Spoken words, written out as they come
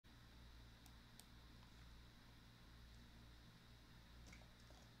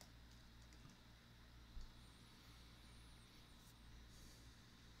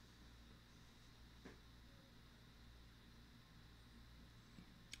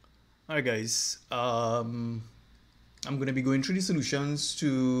Alright guys, I'm going to be going through the solutions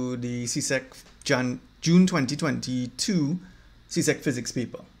to the CSEC June 2022 CSEC Physics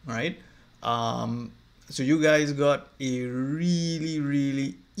paper, alright? So you guys got a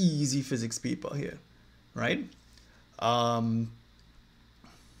really easy physics paper here, right? Alright,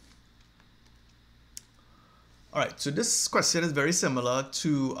 so this question is very similar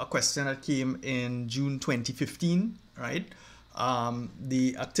to a question that came in June 2015, right?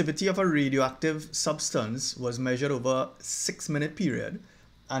 The activity of a radioactive substance was measured over a 6-minute period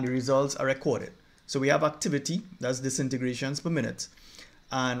and the results are recorded. So we have activity, that's disintegrations per minute.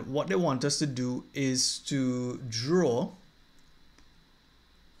 And what they want us to do is to draw,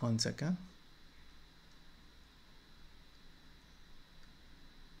 one second.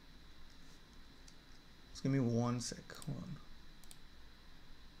 Just give me 1 sec, hold on.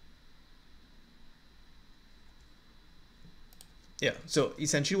 Yeah, so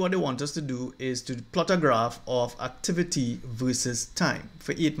essentially what they want us to do is to plot a graph of activity versus time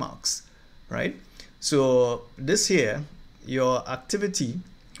for 8 marks, right? So this here, your activity,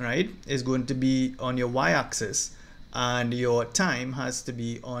 right, is going to be on your y-axis and your time has to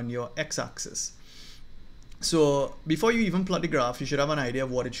be on your x-axis. So before you even plot the graph, you should have an idea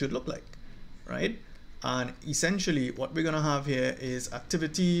of what it should look like, right? And essentially what we're going to have here is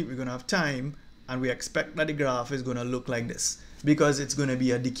activity, we're going to have time, and we expect that the graph is going to look like this because it's going to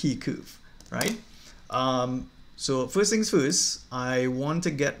be a decay curve, right? So first things first, I want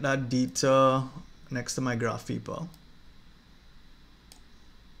to get that data next to my graph paper. All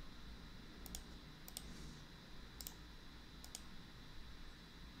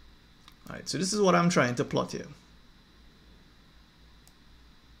right, so this is what I'm trying to plot here.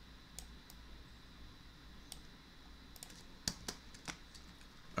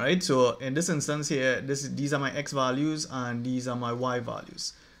 Right, so in this instance here, these are my x values and these are my y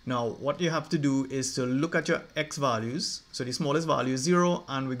values. Now what you have to do is to look at your x values. So the smallest value is 0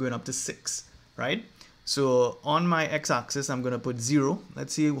 and we're going up to 6, right? So on my x-axis I'm going to put 0.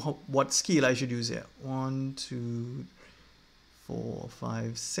 Let's see what scale I should use here. 1, 2, 4,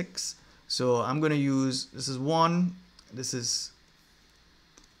 5, 6. So I'm going to use, this is 1, this is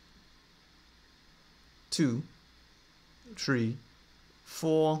 2, 3,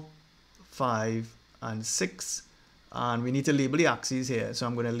 4, 5, and 6, and we need to label the axes here. So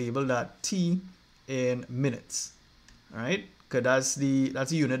I'm going to label that t in minutes, all right? Because that's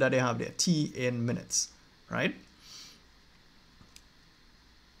the unit that they have there, t in minutes, right?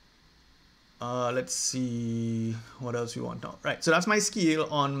 Let's see what else we want now. Right, so that's my scale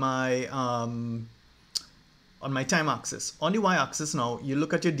on my time axis. On the y-axis now, you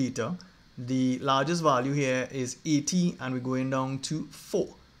look at your data. The largest value here is 80 and we're going down to 4,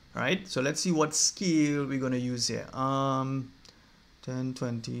 right? So let's see what scale we're going to use here. 10,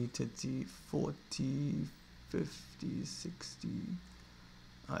 20, 30, 40, 50, 60.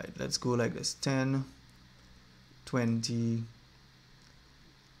 All right, let's go like this. 10, 20,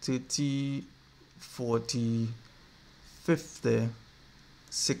 30, 40, 50,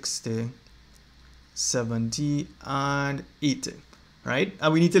 60, 70, and 80. Right,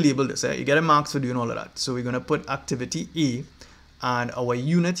 and we need to label this. You get a marks for doing all of that. So we're going to put activity A, and our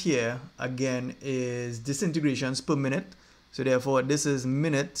unit here again is disintegrations per minute. So therefore this is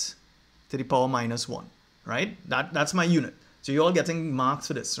minute to the power minus 1, right? That's my unit. So you're all getting marks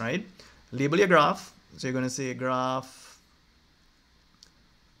for this, right? Label your graph. So you're going to say graph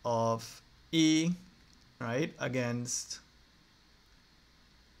of A, right, against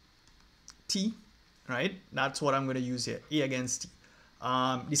T, right? That's what I'm going to use here, A against T.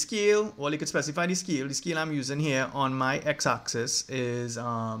 The scale, well, you could specify the scale. The scale I'm using here on my x-axis is, so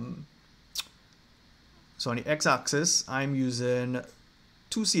on the x-axis, I'm using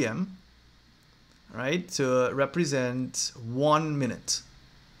 2 cm, right, to represent 1 minute,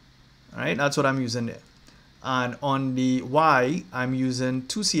 right? That's what I'm using there. And on the y, I'm using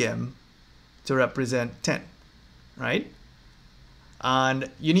 2 cm to represent 10, right? And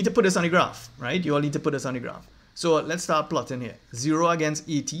you need to put this on the graph, right? You all need to put this on the graph. So let's start plotting here. 0 against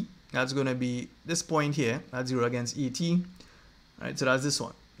 80. That's going to be this point here. That's 0 against 80. Right, so that's this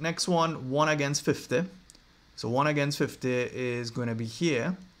one. Next one, 1 against 50. So 1 against 50 is going to be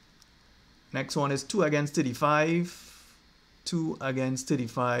here. Next one is 2 against 35. 2 against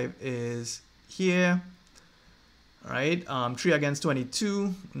 35 is here. All right, 3 against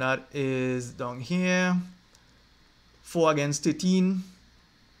 22. That is down here. 4 against 13.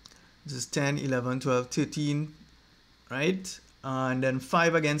 This is 10, 11, 12, 13. Right, and then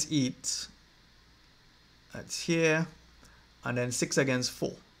 5 against 8, that's here, and then 6 against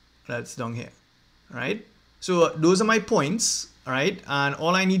 4, that's down here, right? So those are my points, all right? And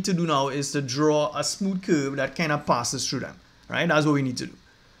all I need to do now is to draw a smooth curve that kind of passes through them, right? That's what we need to do.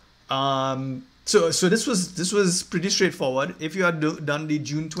 So this was pretty straightforward. If you had done the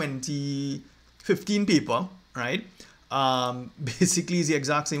June 2015 paper, right? Basically it's the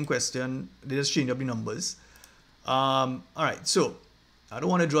exact same question. They just change up the numbers. All right, so I don't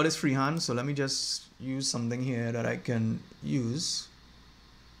want to draw this freehand, so let me just use something here that I can use.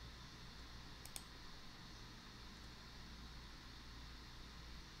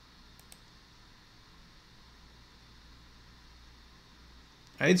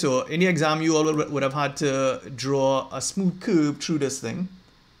 Right, so in the exam, you all would have had to draw a smooth curve through this thing.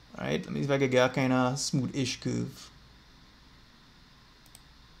 All right, let me see if I can get a kind of smooth-ish curve.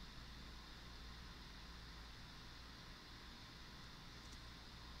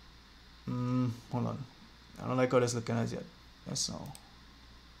 Hold on. I don't like how this is looking as yet. Yes, no.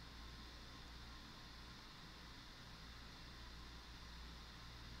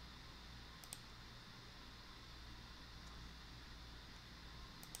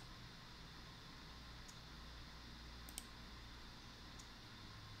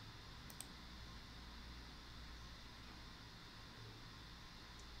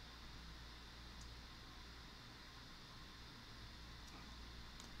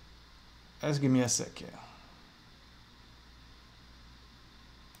 Just give me a sec here.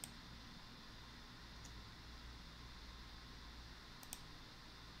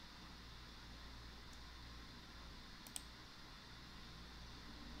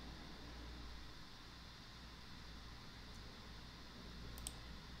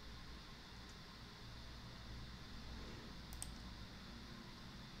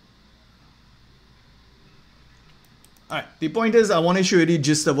 All right, the point is I want to show you the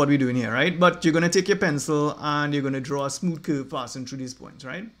gist of what we're doing here, right? But you're going to take your pencil and you're going to draw a smooth curve passing through these points,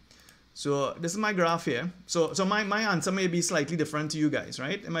 right? So this is my graph here. So my answer may be slightly different to you guys,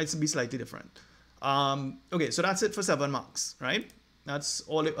 right? It might be slightly different. Okay, so that's it for 7 marks, right? That's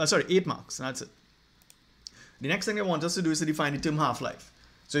all, 8 marks, that's it. The next thing I want us to do is to define the term half-life.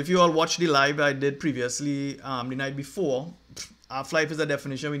 So if you all watched the live I did previously the night before, half-life is a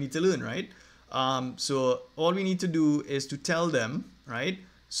definition we need to learn, right? So all we need to do is to tell them, right?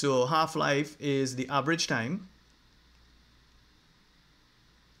 So half-life is the average time,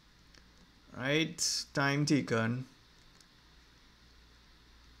 right? Time taken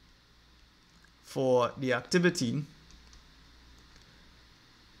for the activity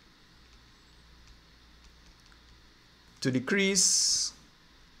to decrease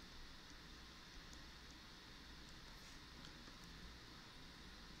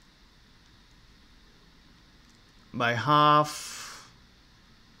by half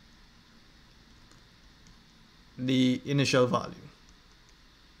the initial value.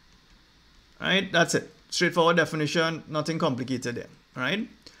 Right, that's it. Straightforward definition, nothing complicated there. Right.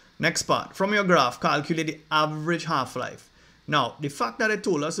 Next part, from your graph, calculate the average half-life. Now, the fact that it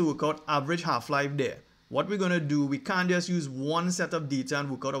told us to work out average half-life there, what we're going to do, we can't just use one set of data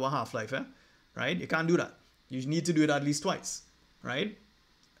and work out our half-life, right? You can't do that. You need to do it at least twice, right?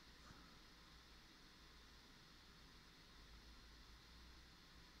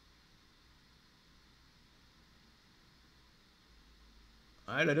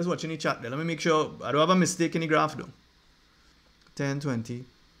 All right, I'm just watching the chat there. Let me make sure I don't have a mistake in the graph though. 10, 20.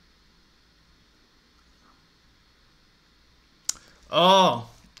 Oh,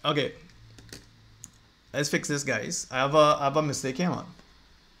 okay. Let's fix this, guys. I have a mistake here, man.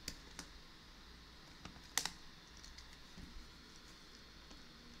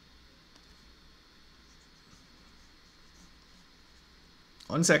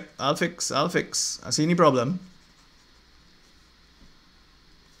 One sec. I'll fix. I see any problem.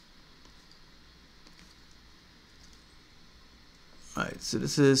 Alright, so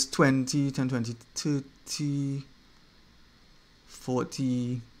this is 20, 10, 20, 30,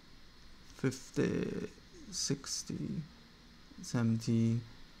 40, 50, 60, 70,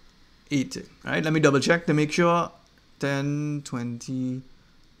 80. Alright, let me double check to make sure. 10, 20,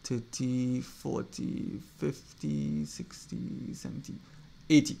 30, 40, 50, 60, 70,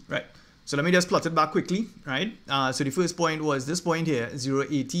 80. Right. So let me just plot it back quickly. Right. So the first point was this point here, 0,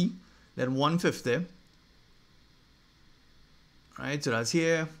 80, then 150. Right, so that's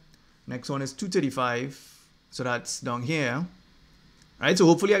here. Next one is 235. So that's down here. Right, so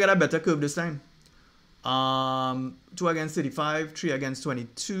hopefully I get a better curve this time. 2 against 35, 3 against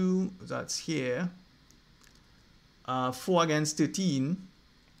 22. That's here. 4 against 13.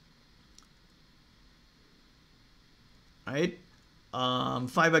 Right.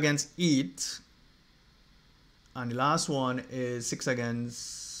 5 against 8. And the last one is 6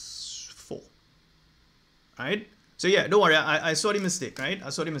 against 4. right? So yeah, don't worry, I saw the mistake, right? I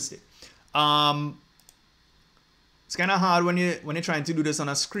saw the mistake. It's kind of hard when you're trying to do this on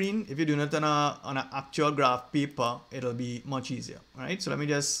a screen. If you're doing it on an actual graph paper, it'll be much easier, right? So let me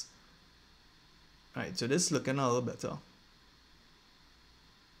just, right, so this is looking a little better.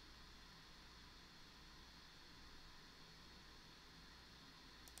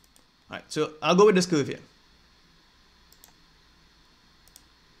 All right, so I'll go with this curve here.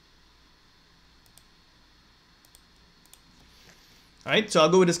 All right, so I'll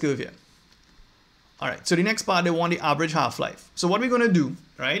go with this curve here. All right, so the next part, they want the average half-life. So what we're gonna do,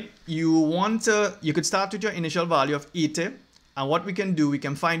 right? You could start with your initial value of 80, and what we can do, we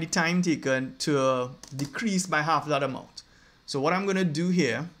can find the time taken to decrease by half that amount. So what I'm gonna do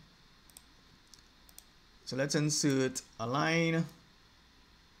here, so let's insert a line.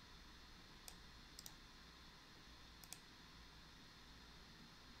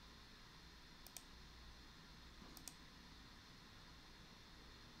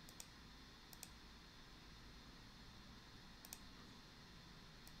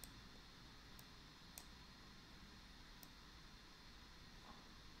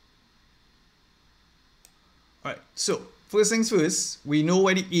 All right, so first things first, we know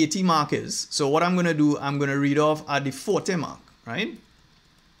where the 80 mark is. So what I'm gonna do, I'm gonna read off at the 40 mark, right?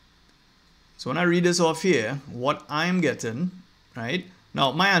 So when I read this off here, what I'm getting, right?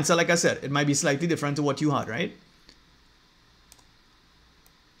 Now my answer, like I said, it might be slightly different to what you had, right?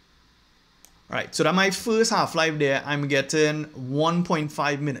 All right, so that my first half-life there, I'm getting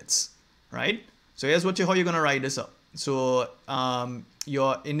 1.5 minutes, right? So here's how you're gonna write this up. So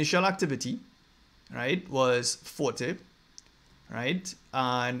your initial activity, right, was 40, right?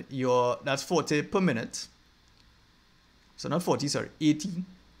 And that's 40 per minute. So not 40, sorry, 80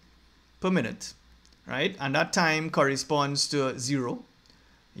 per minute, right? And that time corresponds to 0.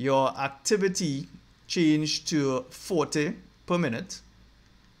 Your activity changed to 40 per minute,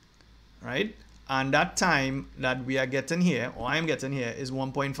 right? And that time that we are getting here, or I'm getting here, is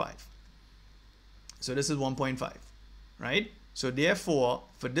 1.5. So this is 1.5, right? So therefore,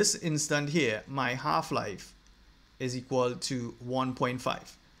 for this instant here, my half-life is equal to 1.5,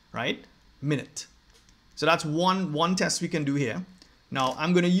 right? Minute. So that's one test we can do here. Now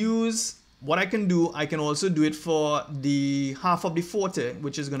I'm going to use what I can do. I can also do it for the half of the 40,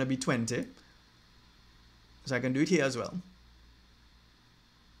 which is going to be 20. So I can do it here as well.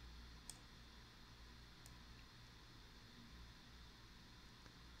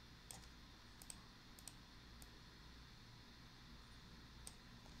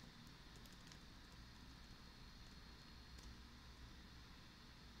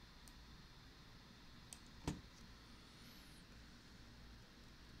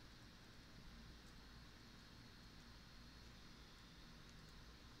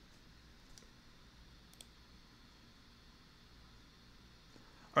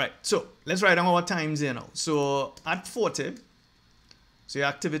 All right, so let's write down our times here now. So at 40, so your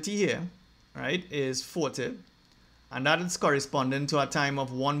activity here, right, is 40, and that is corresponding to a time of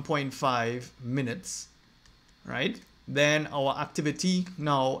 1.5 minutes, right? Then our activity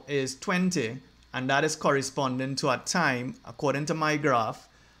now is 20, and that is corresponding to a time, according to my graph,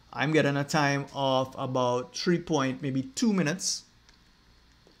 I'm getting a time of about 2 minutes,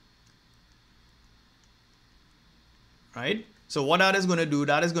 right? So what that is going to do,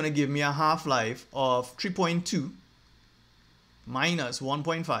 that is going to give me a half-life of 3.2 minus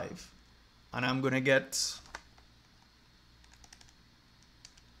 1.5, and I'm going to get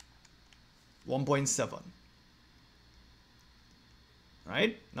 1.7.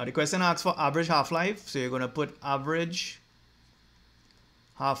 Right? Now the question asks for average half-life, so you're going to put average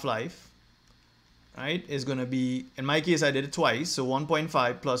half-life, right, is going to be, in my case I did it twice, so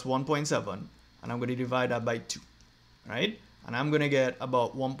 1.5 plus 1.7, and I'm going to divide that by 2, right? And I'm going to get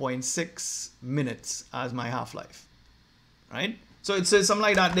about 1.6 minutes as my half-life, right? So it's something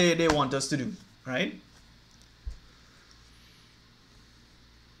like that they want us to do, right?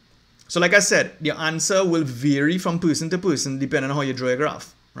 So like I said, the answer will vary from person to person depending on how you draw a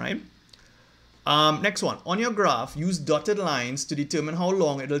graph, right? Next one, on your graph, use dotted lines to determine how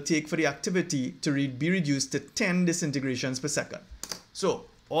long it will take for the activity to be reduced to 10 disintegrations per second. So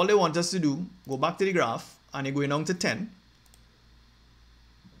all they want us to do, go back to the graph, and you're going down to 10.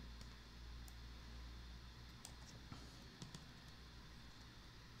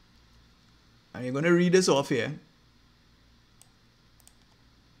 And you're going to read this off here.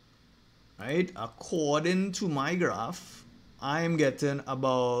 Right? According to my graph, I'm getting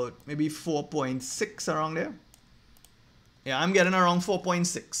about maybe 4.6 around there. Yeah, I'm getting around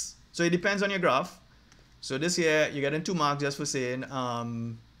 4.6. So it depends on your graph. So this here, you're getting 2 marks just for saying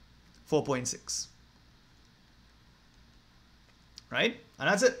 4.6. right? And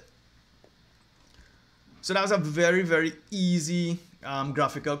that's it. So that was a very, very easy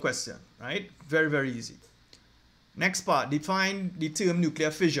graphical question, right? Very, very easy. Next part, define the term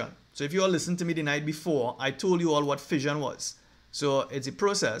nuclear fission. So if you all listened to me the night before, I told you all what fission was. So it's a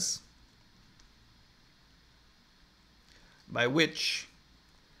process by which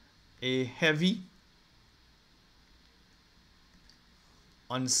a heavy,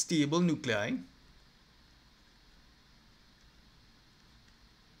 unstable nuclei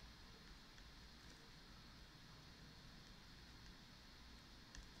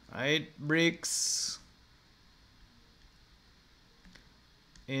breaks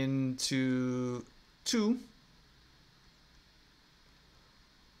into two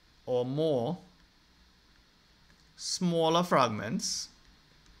or more smaller fragments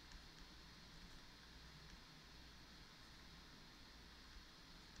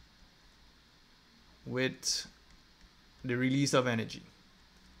with the release of energy.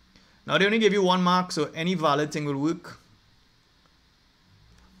 Now they only give you 1 mark, so any valid thing will work.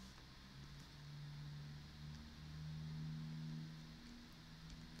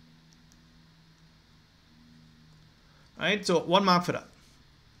 Right, so 1 mark for that.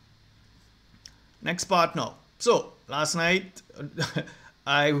 Next part now. So last night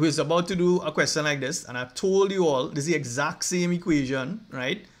I was about to do a question like this, and I told you all this is the exact same equation,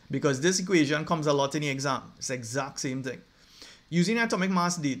 right? Because this equation comes a lot in the exam. It's the exact same thing. Using atomic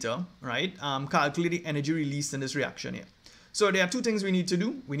mass data, right? Calculate the energy released in this reaction here. So there are 2 things we need to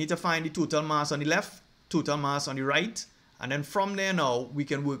do. We need to find the total mass on the left, total mass on the right, and then from there now we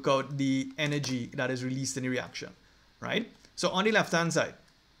can work out the energy that is released in the reaction, right? So on the left hand side,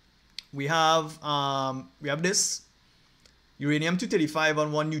 we have this uranium-235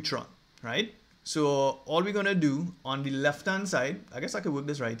 and 1 neutron, right? So all we're gonna do on the left hand side, I guess I could work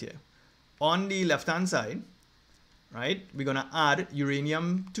this right here. On the left hand side, right, we're gonna add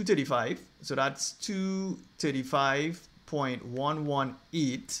uranium-235, so that's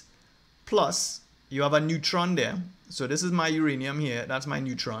 235.118 plus you have a neutron there. So this is my uranium here, that's my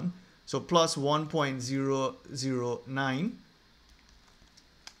neutron. So plus 1.009.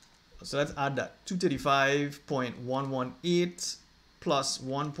 So let's add that. 235.118 plus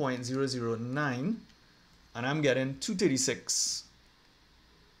 1.009. And I'm getting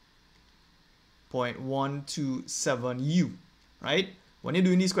 236.127U, right? When you're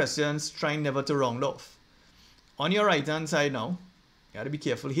doing these questions, try never to round off. On your right hand side now, you gotta be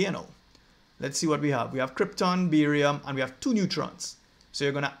careful here now. Let's see what we have. We have krypton, barium, and we have 2 neutrons. So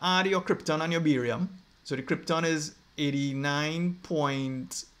you're gonna add your krypton and your barium. So the krypton is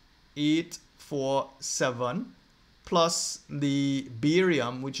 89.847 plus the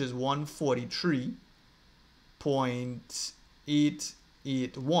barium, which is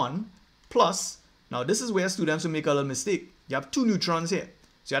 143.881 plus, now this is where students will make a little mistake. You have 2 neutrons here.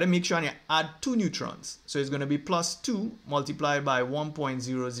 So you have to make sure you add 2 neutrons. So it's going to be plus 2 multiplied by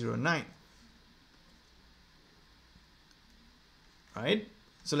 1.009. Right?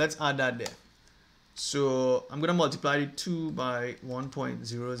 So let's add that there. So I'm going to multiply the 2 by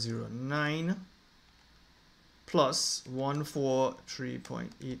 1.009 plus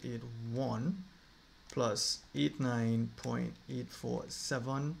 143.881 plus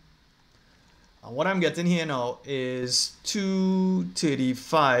 89.847. And what I'm getting here now is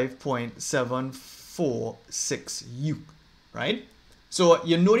 235.746U, right? So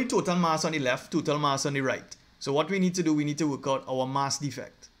you know the total mass on the left, total mass on the right. So what we need to do, we need to work out our mass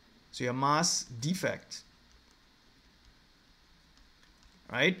defect. So your mass defect,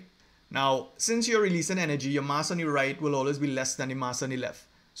 right? Now, since you're releasing energy, your mass on the right will always be less than the mass on the left.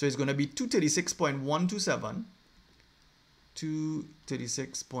 So it's going to be 236.127,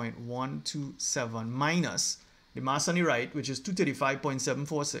 236.127 minus the mass on the right, which is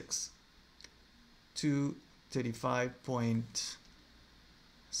 235.746,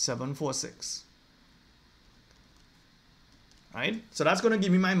 235.746. Right? So that's going to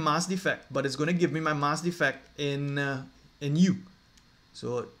give me my mass defect, but it's going to give me my mass defect in U.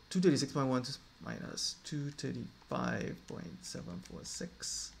 So 236.1 minus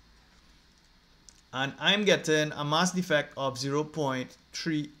 235.746. And I'm getting a mass defect of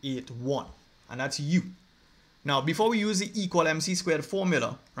 0.381. And that's U. Now, before we use the equal MC squared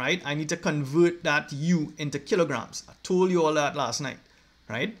formula, right, I need to convert that U into kilograms. I told you all that last night,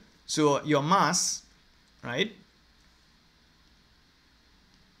 right? So your mass, right,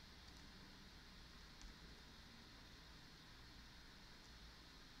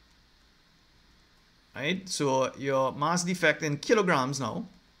 so your mass defect in kilograms now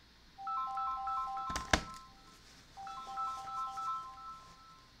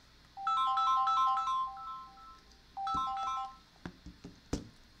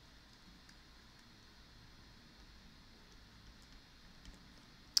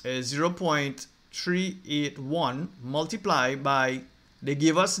is 0.381 multiplied by, they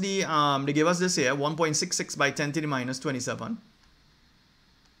gave us this here, 1.66 by 10 to the minus 27.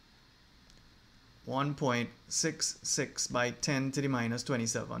 1.66 by 10 to the minus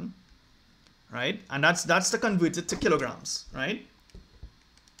 27, right? And that's the converted to kilograms, right?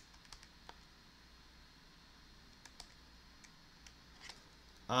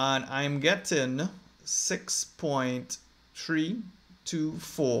 And I'm getting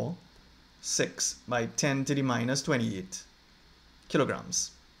 6.3246 by 10 to the minus 28 kilograms,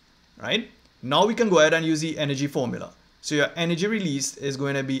 right? Now we can go ahead and use the energy formula. So your energy released is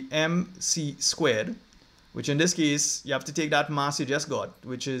going to be mc squared, which in this case, you have to take that mass you just got,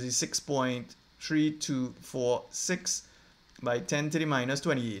 which is 6.3246 by 10 to the minus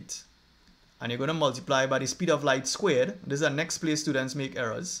 28. And you're going to multiply by the speed of light squared. This is the next place students make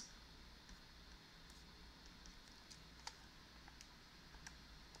errors.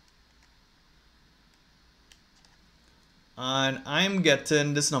 And I'm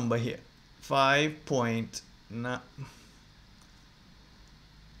getting this number here,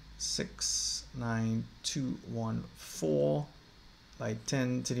 5.69214 by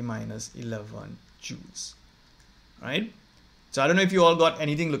 10 to the minus 11 joules, right? So I don't know if you all got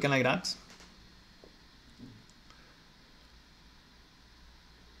anything looking like that.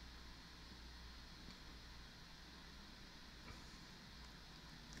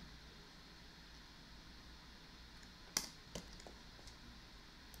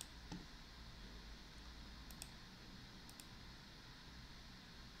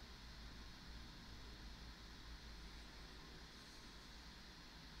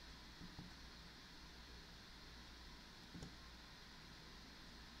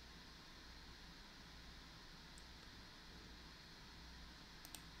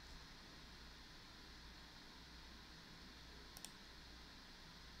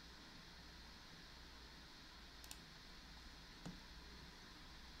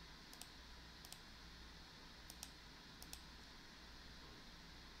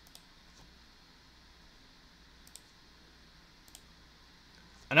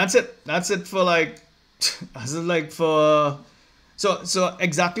 And that's it. That's it for like, that's it like for, so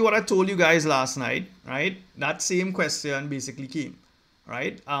exactly what I told you guys last night, right? That same question basically came,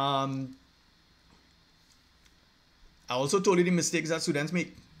 right? I also told you the mistakes that students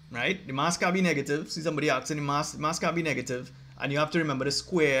make, right? The mass can be negative. See somebody asking the mass can be negative, and you have to remember to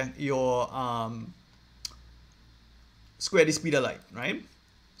square your, square the speed of light, right?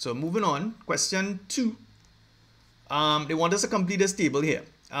 So moving on, question 2. They want us to complete this table here.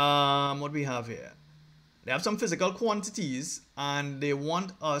 What we have here, they have some physical quantities and they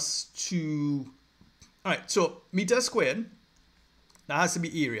want us to, all right, so meter squared, that has to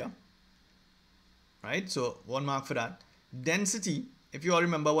be area, right? So 1 mark for that. Density, if you all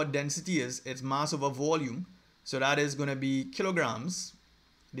remember what density is, it's mass over volume. So that is going to be kilograms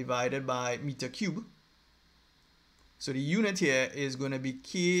divided by meter cube. So the unit here is going to be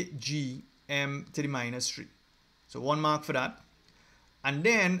kg m to the minus 3. So 1 mark for that. And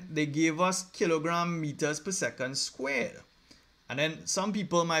then they gave us kilogram meters per second squared. And then some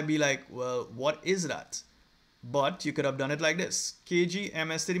people might be like, well, what is that? But you could have done it like this. Kg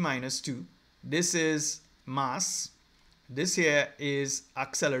ms to the minus 2. This is mass. This here is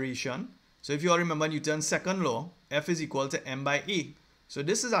acceleration. So if you all remember Newton's second law, F is equal to m by a. So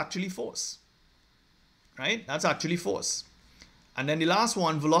this is actually force, right? That's actually force. And then the last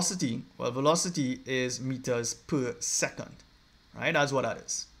one, velocity. Well, velocity is meters per second, right? That's what that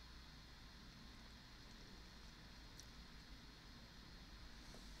is.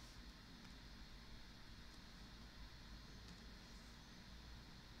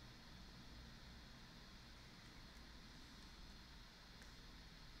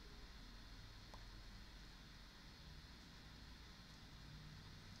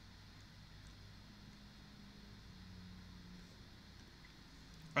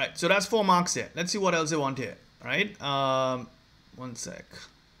 Right, so that's 4 marks here. Let's see what else they want here, right? 1 sec.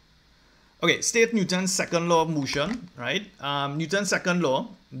 Okay, state Newton's second law of motion, right? Newton's second law,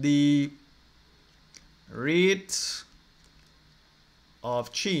 the rate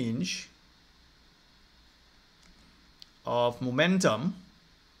of change of momentum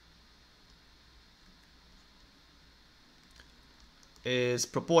is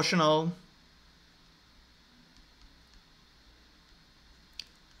proportional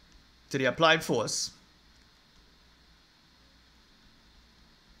to the applied force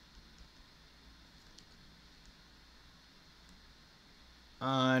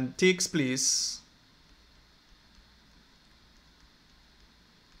and takes place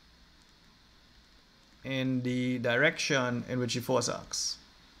in the direction in which the force acts.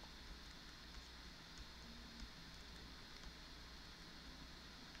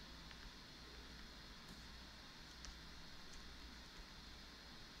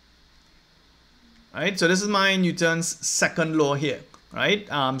 right? So this is my Newton's second law here, right?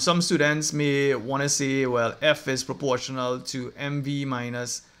 Some students may want to say, well, F is proportional to mv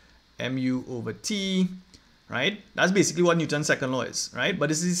minus mu over t, right? That's basically what Newton's second law is, right? But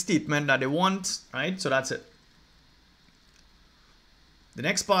this is a statement that they want, right? So that's it. The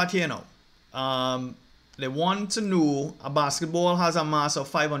next part here now, they want to know a basketball has a mass of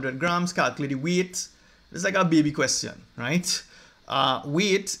 500 grams, calculate the weight. This is like a baby question, right?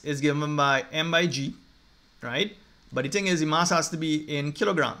 Weight is given by m by g, right? But the thing is, the mass has to be in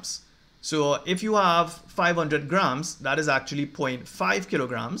kilograms. So if you have 500 grams, that is actually 0.5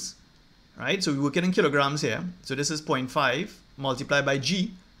 kilograms, right? So we work it in kilograms here. So this is 0.5 multiplied by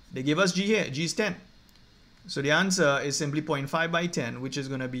g. They gave us g here. G is 10. So the answer is simply 0.5 by 10, which is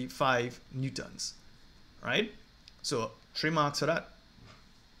going to be 5 newtons, right? So 3 marks for that.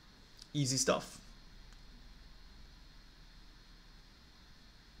 Easy stuff.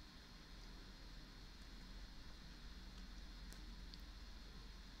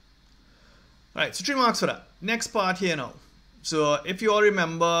 All right, so 3 marks for that. Next part here now. So if you all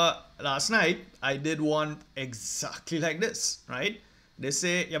remember last night, I did one exactly like this, right? They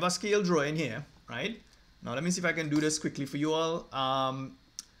say you have a scale drawing here, right? Now let me see if I can do this quickly for you all.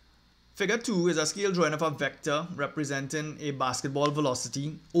 Figure 2 is a scale drawing of a vector representing a basketball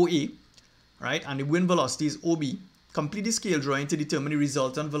velocity, OA, right? And the wind velocity is OB. Complete the scale drawing to determine the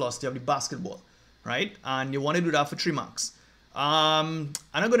resultant velocity of the basketball, right? And you want to do that for 3 marks. I'm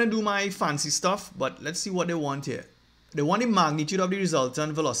not going to do my fancy stuff, but let's see what they want here. They want the magnitude of the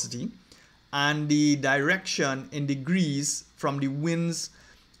resultant velocity and the direction in degrees from the winds.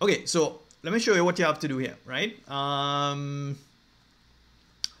 Okay, so let me show you what you have to do here, right?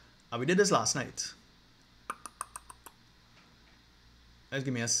 We did this last night. Let's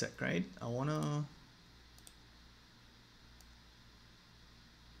give me a sec, right? I wanna.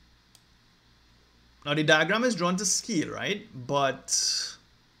 Now the diagram is drawn to scale, right? But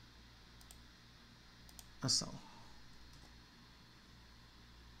that's all.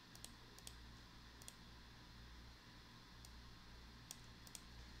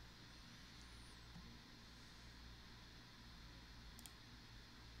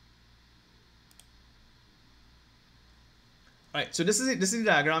 All right, so this is it. This is the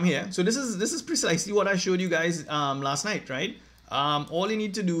diagram here. So this is precisely what I showed you guys last night, right? All you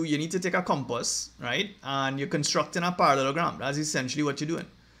need to do, you need to take a compass, right? And you're constructing a parallelogram. That's essentially what you're doing.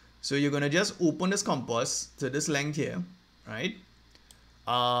 So you're gonna just open this compass to this length here, right?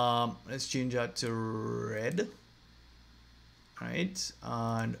 Let's change that to red, right?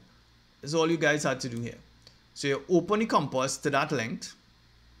 And this is all you guys had to do here. So you open the compass to that length,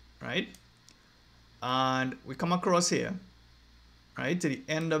 right? And we come across here, right, to the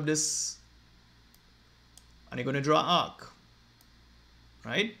end of this, and you're going to draw an arc,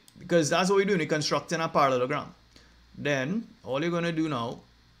 right? Because that's what we're doing, we're constructing a parallelogram. Then all you're going to do now,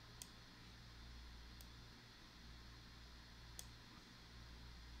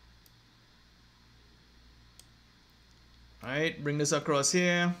 right, bring this across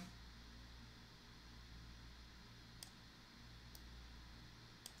here.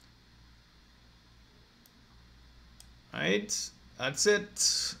 Right, that's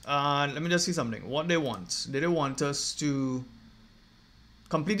it. Let me just see something. What they want. They want us to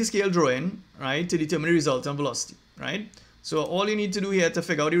complete the scale drawing, right, to determine the resultant velocity, right? So all you need to do here to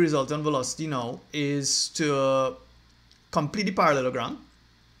figure out the resultant velocity now is to complete the parallelogram.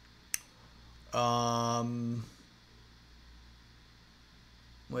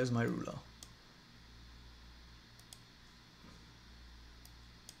 Where's my ruler?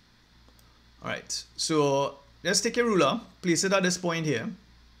 All right, so let's take a ruler, place it at this point here.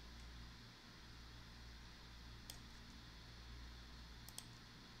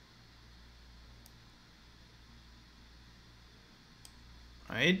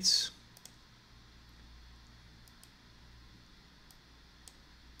 Right.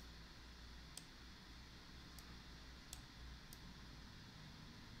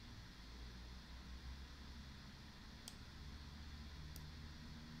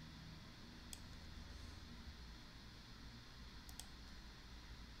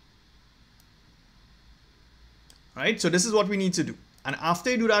 Right, so this is what we need to do. And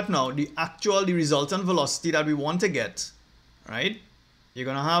after you do that now, the resultant velocity that we want to get, right, you're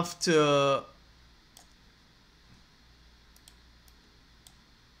going to have to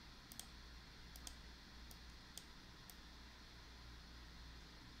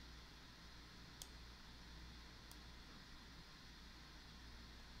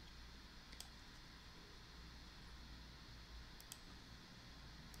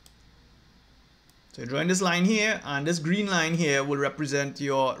So you're drawing this line here, and this green line here will represent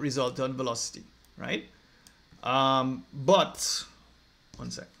your resultant velocity, right? But one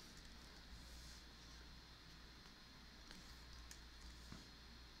sec.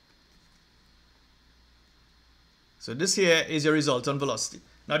 So this here is your resultant velocity.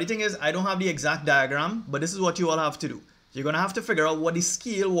 Now the thing is, I don't have the exact diagram, but this is what you all have to do. You're going to have to figure out what the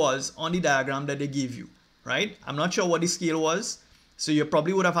scale was on the diagram that they gave you, right? I'm not sure what the scale was. So you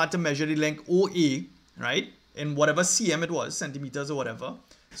probably would have had to measure the length OA, right? In whatever cm it was, centimeters or whatever.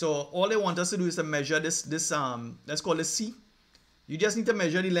 So all they want us to do is to measure this, let's call it C. You just need to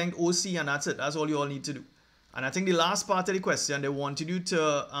measure the length OC and that's it. That's all you all need to do. And I think the last part of the question, they wanted you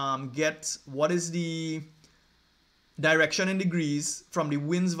to get what is the direction in degrees from the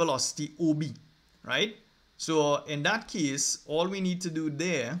wind's velocity OB, right? So in that case, all we need to do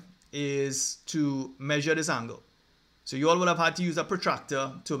there is to measure this angle. So you all would have had to use a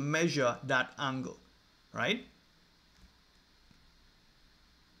protractor to measure that angle, right?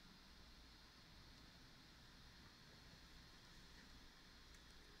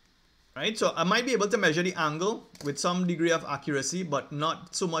 Right, so I might be able to measure the angle with some degree of accuracy, but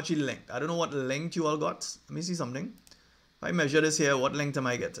not so much in length. I don't know what length you all got. Let me see something. If I measure this here, what length am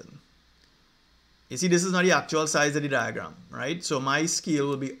I getting? You see, this is not the actual size of the diagram, right? So my scale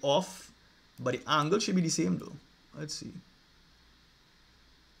will be off, but the angle should be the same though. Let's see.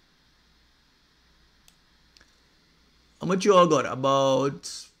 How much you all got? About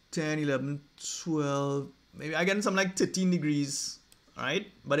 10, 11, 12, maybe I get something like 13 degrees, right?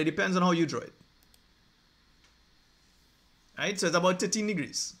 But it depends on how you draw it. Right, so it's about 13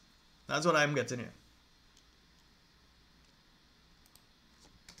 degrees. That's what I'm getting here.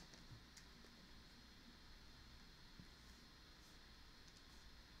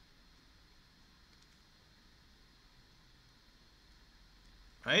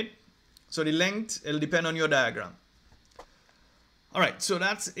 Right, so the length, it'll depend on your diagram. All right, so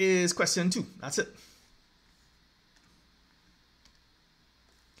that is question 2. That's it.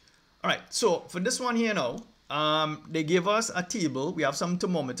 All right, so for this one here now, they gave us a table. We have some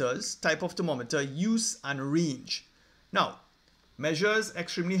thermometers, type of thermometer, use and range. Now, measures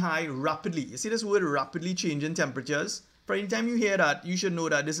extremely high rapidly. You see this word rapidly changing temperatures? For any time you hear that, you should know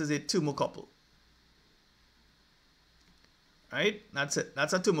that this is a thermocouple. Right, that's it.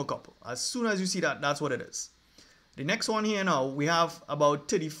 That's a thermocouple. As soon as you see that, that's what it is. The next one here now, we have about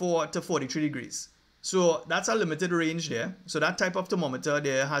 34 to 43 degrees. So that's a limited range there. So that type of thermometer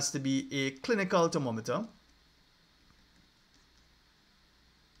there has to be a clinical thermometer.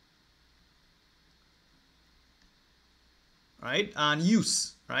 Right, and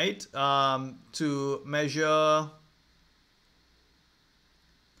use, right, to measure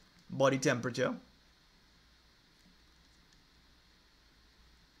body temperature.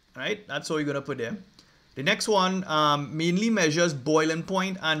 Right, that's what you're going to put there. The next one mainly measures boiling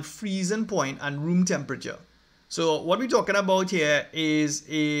point and freezing point and room temperature. So what we're talking about here is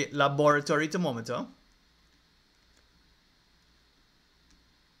a laboratory thermometer.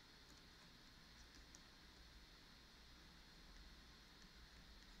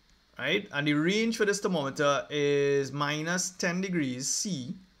 Right, and the range for this thermometer is minus 10 degrees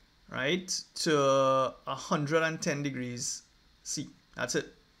C, right, to 110 degrees C. That's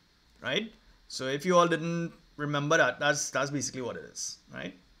it. Right, so if you all didn't remember that, that's basically what it is,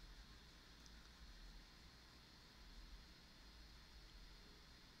 right?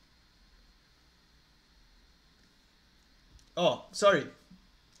 Oh, sorry.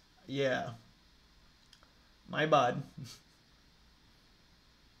 Yeah, my bad.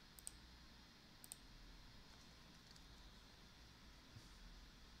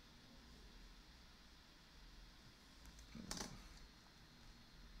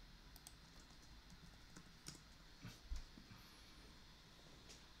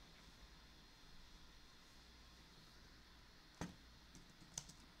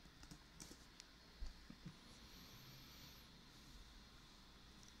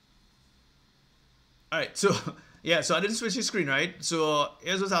 All right, so yeah, so I didn't switch the screen, right? So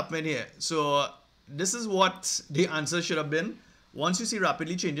here's what's happening here. So this is what the answer should have been. Once you see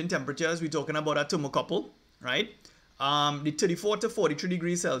rapidly changing temperatures, we're talking about a thermocouple, right? The 34 to 43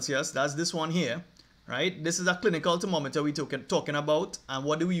 degrees Celsius, that's this one here, right? This is a clinical thermometer we're talking about. And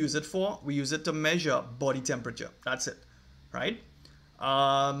what do we use it for? We use it to measure body temperature. That's it, right?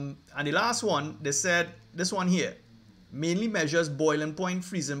 And the last one, they said this one here mainly measures boiling point,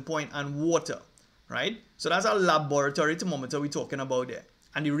 freezing point, and water. Right? So that's a laboratory thermometer we're talking about there.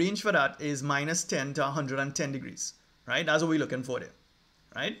 And the range for that is minus 10 to 110 degrees. Right? That's what we're looking for there.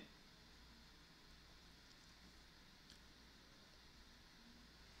 Right?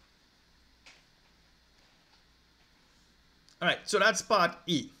 All right, so that's part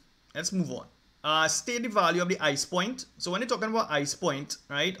E. Let's move on. state the value of the ice point. So when you're talking about ice point,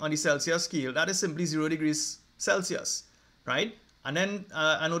 right, on the Celsius scale, that is simply 0 degrees Celsius, right? And then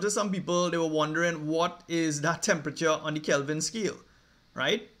I noticed some people, they were wondering what is that temperature on the Kelvin scale,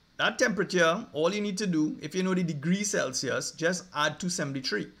 right? That temperature, all you need to do, if you know the degree Celsius, just add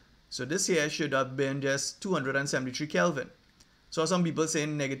 273. So this here should have been just 273 Kelvin. So some people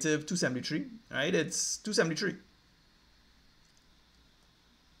saying negative 273, right? It's 273.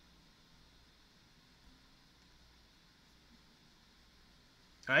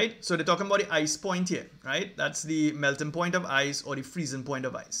 Right? So they're talking about the ice point here, right? That's the melting point of ice or the freezing point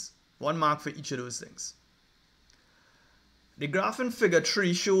of ice. 1 mark for each of those things. The graph in figure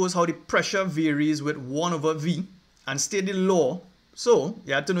 3 shows how the pressure varies with 1 over V and state the law. So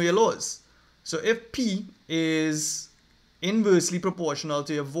you have to know your laws. So if P is inversely proportional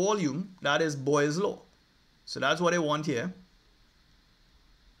to your volume, that is Boyle's law. So that's what I want here.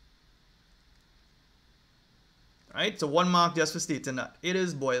 Right? So 1 mark just for stating that. It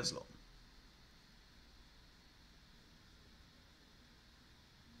is Boyle's law.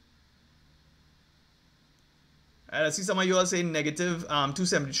 I see some of you are saying negative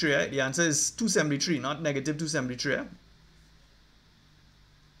 273. Right? The answer is 273, not negative 273. Right?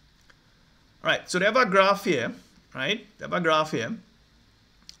 Right, so they have a graph here, right? They have a graph here.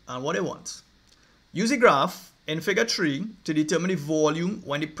 And what they want. Use a graph in figure 3 to determine the volume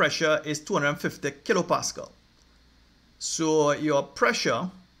when the pressure is 250 kilopascal. So your pressure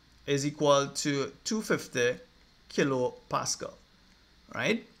is equal to 250 kilopascal,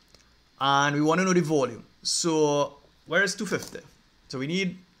 right? And we want to know the volume. So where is 250? So we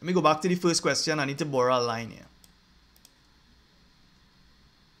need, let me go back to the first question. I need to borrow a line here.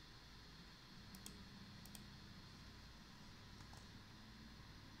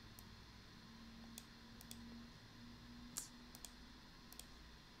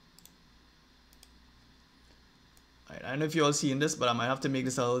 I don't know if you're all seeing this, but I might have to make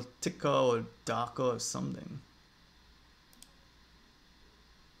this a little thicker or darker or something.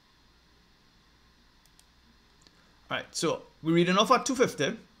 All right, so we're reading off at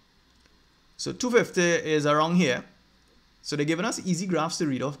 250. So 250 is around here. So they're giving us easy graphs to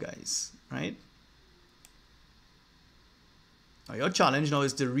read off, guys, right? Now your challenge now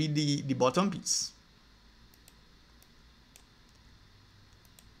is to read the bottom piece.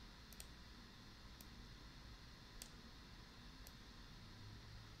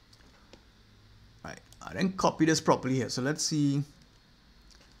 All right, I didn't copy this properly here. So let's see.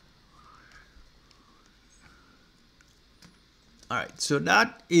 All right, so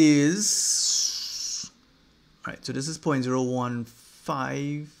that is, all right, so this is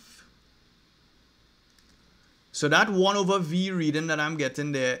 0.015. So that 1 over V reading that I'm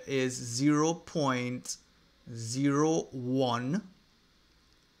getting there is 0.018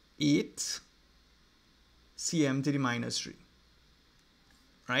 cm to the minus 3,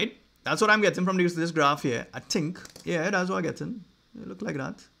 right? That's what I'm getting from this graph here. I think, yeah, that's what I'm getting. It look like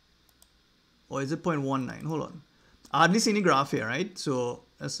that. Or is it 0.19? Hold on. I hardly see any graph here, right? So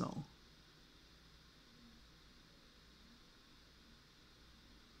let's know.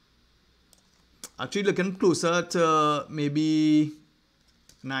 Actually looking closer to maybe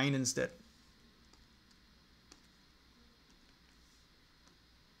 9 instead.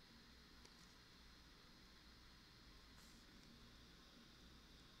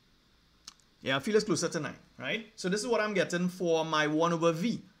 Yeah, I feel it's closer to 9, right? So this is what I'm getting for my 1 over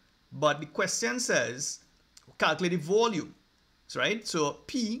V. But the question says, calculate the volume, right? So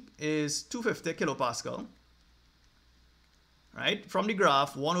P is 250 kilopascal, right? From the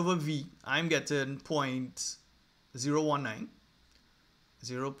graph, 1 over V, I'm getting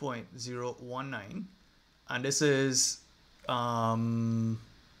 0.019, and this is cm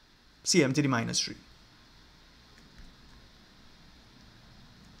to the minus 3,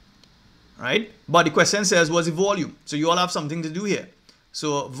 right? But the question says, what's the volume? So you all have something to do here.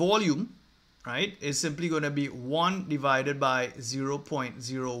 So volume, right, is simply going to be 1 divided by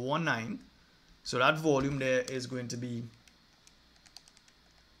 0.019. So that volume there is going to be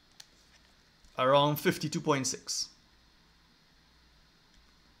around 52.6.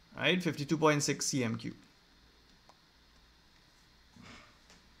 Right, 52.6 cm cube.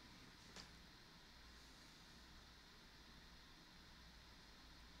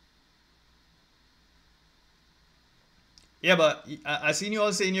 Yeah, but I seen you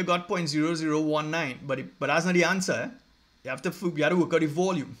all saying you got 0.0019, but that's not the answer. You have to work out the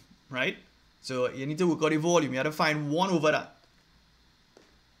volume, right? So you need to work out the volume. You have to find 1 over that.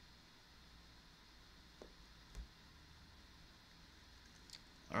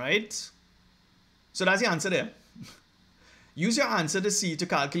 All right. So that's the answer there. Use your answer to C to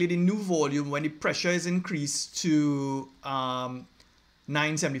calculate the new volume when the pressure is increased to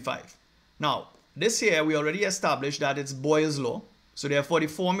 975. Now, this here, we already established that it's Boyle's law. So therefore, the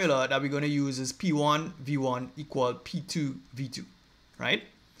formula that we're going to use is P1 V1 equal P2 V2, right?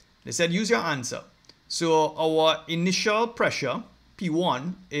 They said use your answer. So our initial pressure,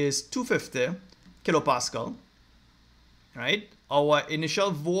 P1, is 250 kilopascal, right? Our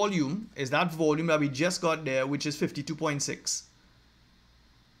initial volume is that volume that we just got there, which is 52.6.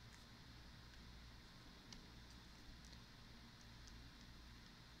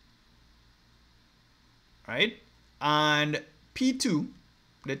 Right? And P2,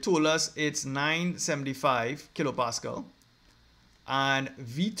 they told us it's 975 kilopascal. And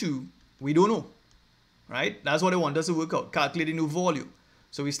V2, we don't know. Right? That's what they want us to work out, calculate the new volume.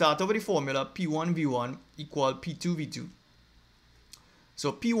 So we start off with the formula P1 V1 equal P2 V2.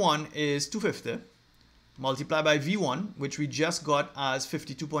 So P1 is 250 multiplied by V1, which we just got as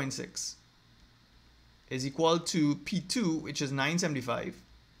 52.6, is equal to P2, which is 975,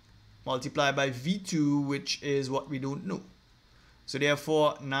 multiplied by V2, which is what we don't know. So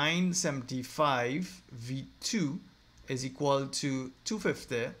therefore, 975 V2 is equal to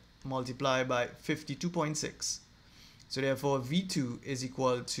 250 multiplied by 52.6. So therefore, V2 is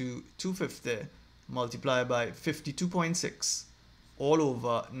equal to 250 multiplied by 52.6 all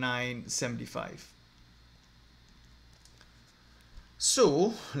over 975.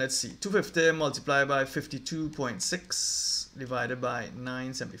 So let's see, 250 multiplied by 52.6 divided by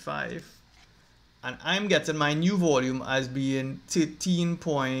 975. And I'm getting my new volume as being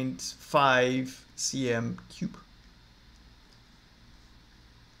 13.5 cm cube.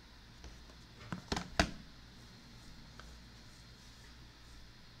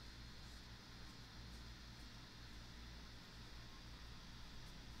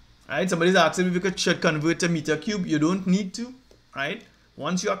 Right, somebody's asking if you should convert to meter cube. You don't need to, right?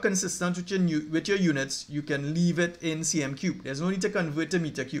 Once you are consistent with your units, you can leave it in cm cube. There's no need to convert to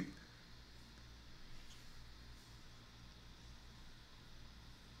meter cube.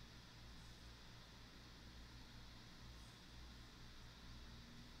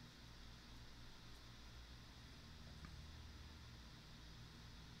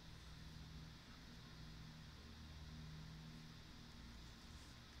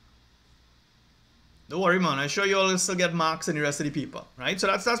 Don't worry, man. I'm sure you all still get marks in the rest of the paper, right? So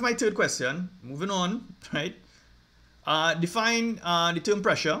that's my third question. Moving on, right? Define the term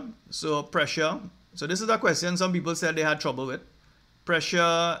pressure. So pressure. So this is a question some people said they had trouble with.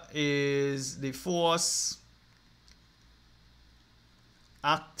 Pressure is the force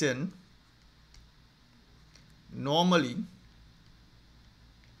acting normally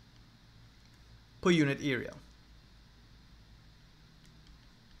per unit area.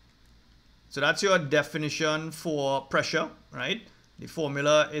 So that's your definition for pressure, right? The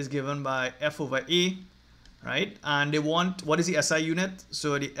formula is given by F over A, right? And they want, what is the SI unit?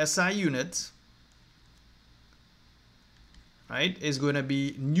 So the SI unit, right, is going to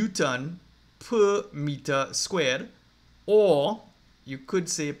be Newton per meter squared, or you could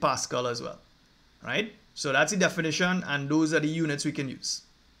say Pascal as well, right? So that's the definition, and those are the units we can use.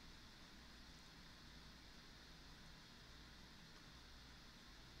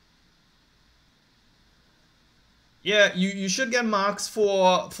 Yeah, you should get marks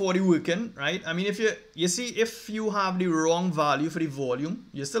for the working, right? I mean, if you see, if you have the wrong value for the volume,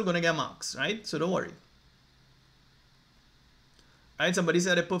 you're still going to get marks, right? So don't worry. Right, somebody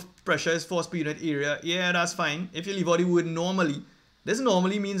said the pressure is force per unit area. Yeah, that's fine. If you leave out the word normally, this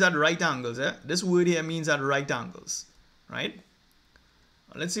normally means at right angles. Eh? This word here means at right angles, right?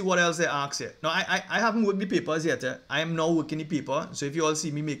 Let's see what else they ask here. Now, I haven't worked the papers yet. Eh? I am now working the paper. So if you all see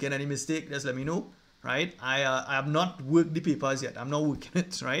me making any mistake, just let me know. Right, I have not worked the papers yet. I'm not working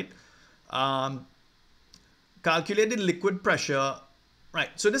it, right? Calculate the liquid pressure, right?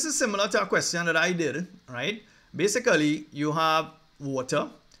 So this is similar to a question that I did, right? Basically, you have water.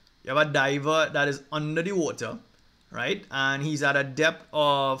 You have a diver that is under the water, right? And he's at a depth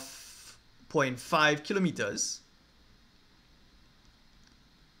of 0.5 kilometers,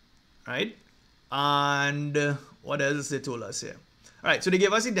 right? And what else they told us here? All right, so they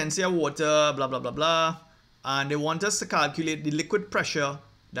gave us the density of water, blah, blah, blah, blah. And they want us to calculate the liquid pressure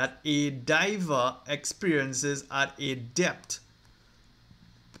that a diver experiences at a depth.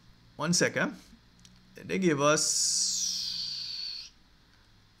 1 second. They gave us,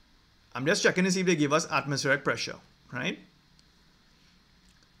 I'm just checking to see if they give us atmospheric pressure, right?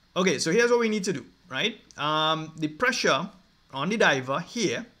 Okay, so here's what we need to do, right? The pressure on the diver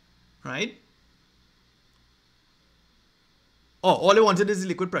here, right? Oh, all they wanted is the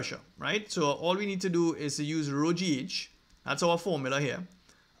liquid pressure, right? So all we need to do is to use rho GH, That's our formula here.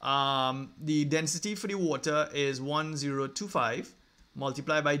 The density for the water is 1025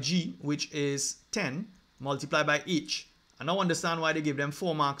 multiplied by G, which is 10 multiplied by H. And now understand why they give them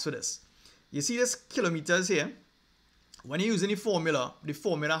 4 marks for this. You see this kilometers here? When you're using the formula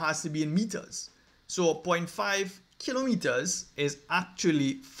has to be in meters. So 0.5 kilometers is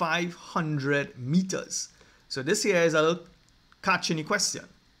actually 500 meters. So this here is a little catch in the question,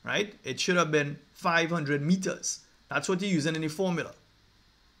 right? It should have been 500 meters. That's what you're using in the formula.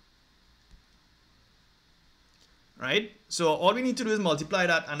 Right? So all we need to do is multiply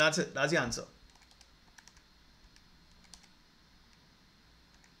that, and that's it. That's the answer.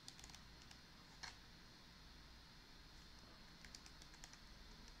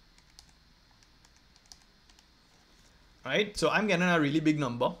 Right? So I'm getting a really big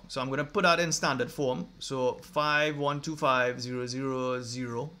number. So I'm going to put that in standard form. So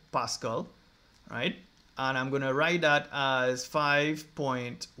 5125000 Pascal, right? And I'm going to write that as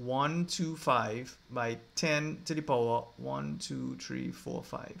 5.125 by 10 to the power 1, 2, 3, 4,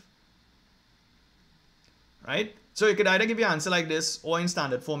 5. Right? So you could either give your answer like this or in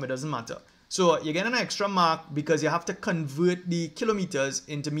standard form, it doesn't matter. So you get an extra mark because you have to convert the kilometers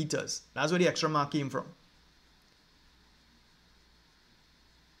into meters. That's where the extra mark came from.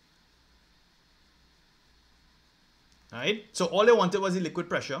 Right? So all they wanted was the liquid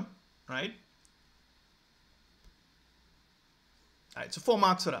pressure, right? All right, so 4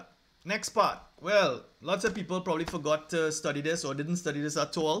 marks for that. Next part. Well, lots of people probably forgot to study this or didn't study this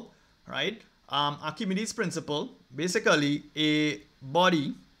at all, right? Archimedes' principle, basically a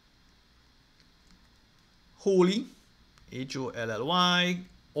body wholly, H-O-L-L-Y,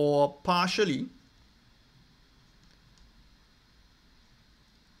 or partially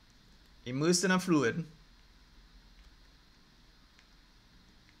immersed in a fluid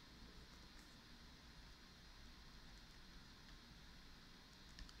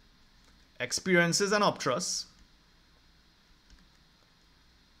experiences an upthrust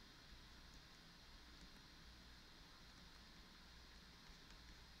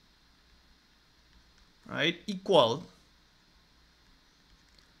right equal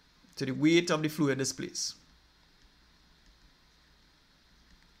to the weight of the fluid displaced.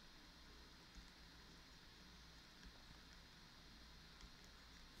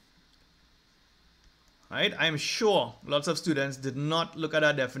 Right? I'm sure lots of students did not look at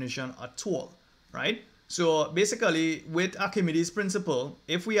that definition at all, right? So basically, with Archimedes' principle,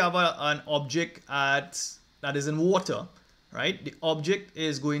 if we have an object that is in water, right, the object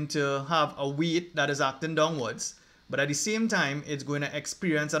is going to have a weight that is acting downwards, but at the same time, it's going to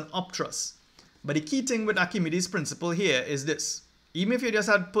experience an upthrust. But the key thing with Archimedes' principle here is this. Even if you just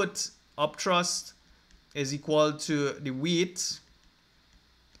had put upthrust is equal to the weight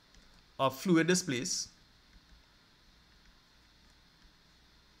of fluid displaced,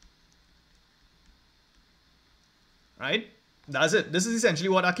 right? That's it. This is essentially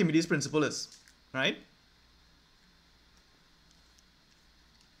what Archimedes' principle is, right?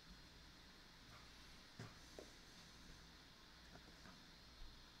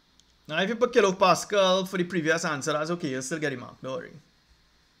 Now, if you put kilopascal for the previous answer, that's okay. You'll still get a mark. Don't worry.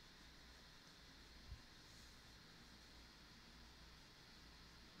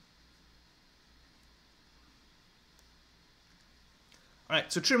 All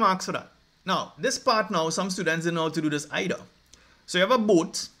right, so 3 marks for that. Now, this part now, some students didn't know how to do this either. So you have a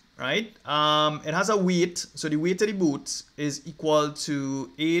boat, right? It has a weight. So the weight of the boat is equal to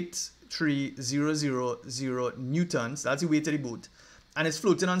 83000 newtons. That's the weight of the boat. And it's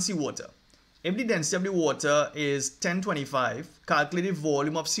floating on seawater. If the density of the water is 1025, calculate the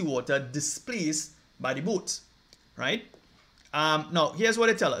volume of seawater displaced by the boat, right? Now, here's what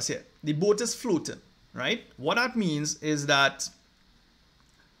they tell us here. The boat is floating, right? What that means is that,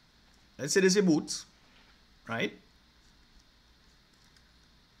 let's say this is a boat, right?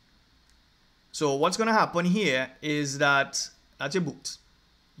 So what's going to happen here is that that's your boat.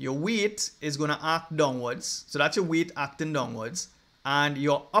 Your weight is going to act downwards. So that's your weight acting downwards. And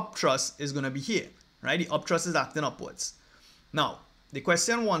your upthrust is going to be here, right? The upthrust is acting upwards. Now, the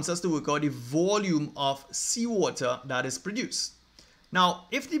question wants us to work out the volume of seawater that is produced. Now,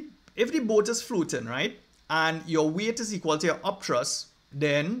 if the boat is floating, right, and your weight is equal to your upthrust,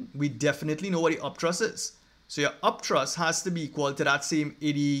 then we definitely know what the upthrust is. So your upthrust has to be equal to that same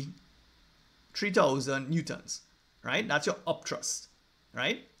 83,000 newtons, right? That's your upthrust,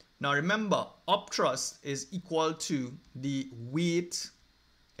 right? Now remember, upthrust is equal to the weight,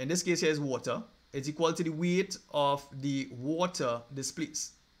 in this case here is water, it's equal to the weight of the water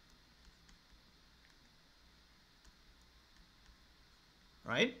displaced.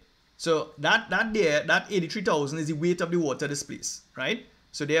 Right? So that 83,000 is the weight of the water displaced, right?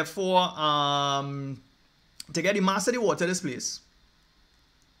 So therefore, to get the mass of the water displaced,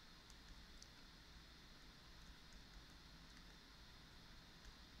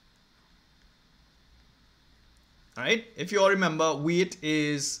 all right, if you all remember, weight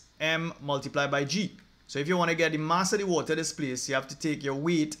is m multiplied by g. So if you want to get the mass of the water displaced, you have to take your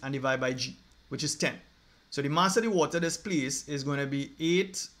weight and divide by g, which is 10. So the mass of the water displaced is going to be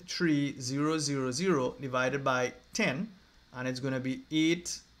 83000 divided by 10, and it's going to be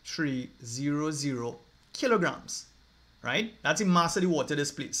 8300 kilograms, right? That's the mass of the water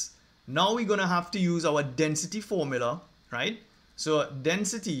displaced. Now we're going to have to use our density formula, right? So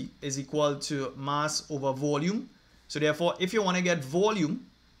density is equal to mass over volume. So therefore, if you want to get volume,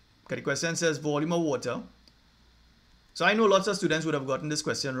 okay, the question says volume of water. So I know lots of students would have gotten this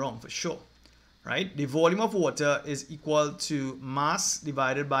question wrong for sure, right? The volume of water is equal to mass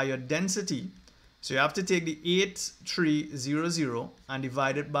divided by your density. So you have to take the 8300 and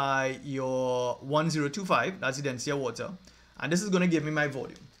divide it by your 1025. That's the density of water. And this is going to give me my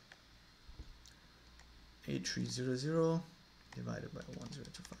volume. 8300 divided by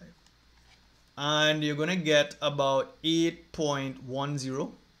 1025. And you're going to get about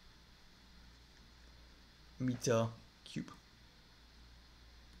 8.10 meter cube.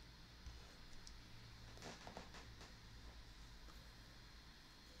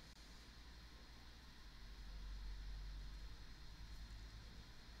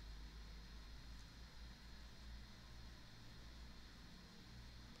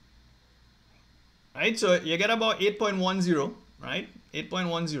 Right, so you get about 8.10, right?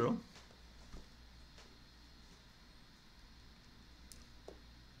 8.10.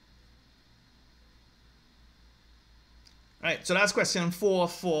 Right, so that's question 4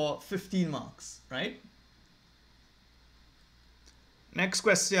 for 15 marks, right? Next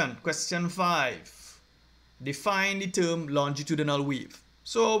question, question 5. Define the term longitudinal wave.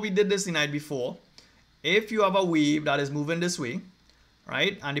 So we did this the night before. If you have a wave that is moving this way,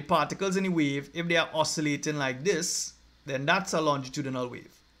 right, and the particles in the wave, if they are oscillating like this, then that's a longitudinal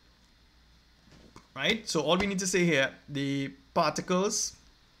wave, right? So all we need to say here, the particles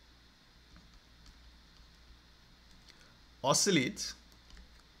oscillate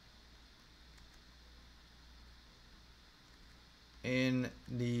in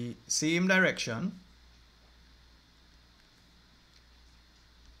the same direction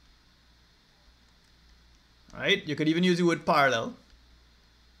right? You could even use the word parallel.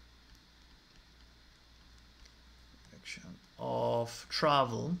 Direction of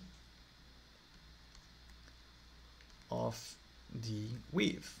travel of the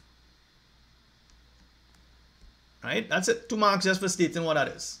wave. Right? That's it. 2 marks just for stating what that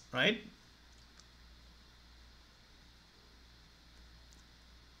is, right?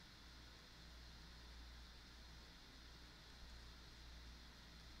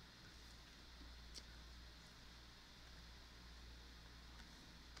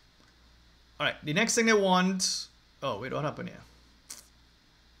 All right, the next thing they want, oh, wait, what happened here?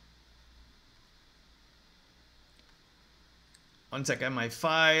 One second, my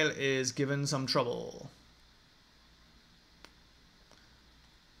file is giving some trouble.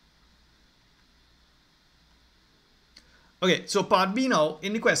 Okay, so part B now,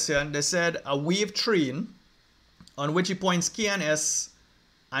 in the question, they said a wave train on which the points K and S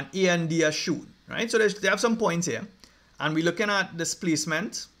and A and D are shown, right? So they have some points here, and we're looking at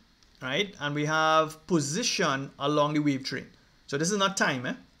displacement, right? And we have position along the wave train. So this is not time,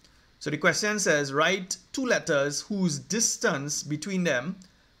 eh? So the question says, write 2 letters whose distance between them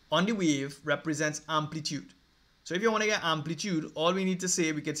on the wave represents amplitude. So if you want to get amplitude, all we need to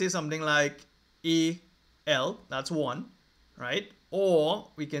say, we could say something like AL, that's 1, right? Or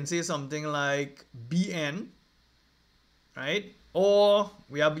we can say something like BN, right? Or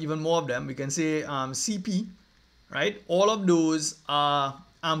we have even more of them. We can say CP, right? All of those are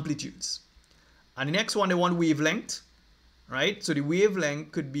amplitudes. And the next one, they want wavelength, right? So the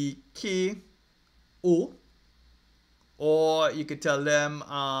wavelength could be KO, or you could tell them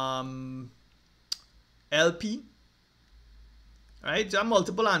LP, right? So there are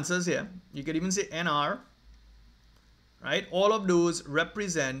multiple answers here. You could even say NR, right? All of those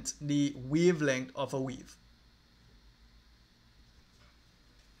represent the wavelength of a wave.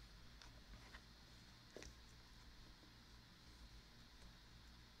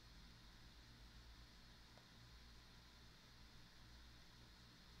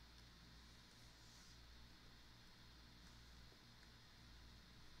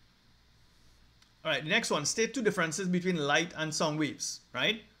 All right, the next one, state 2 differences between light and sound waves,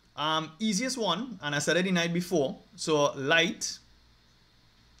 right? Easiest one, and I said it the night before. So light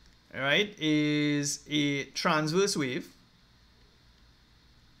all right, is a transverse wave.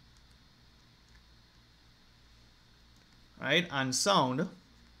 Right, and sound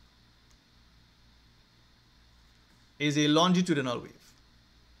is a longitudinal wave.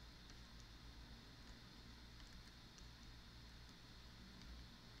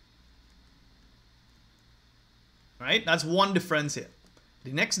 Right, that's one difference here.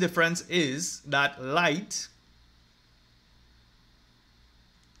 The next difference is that light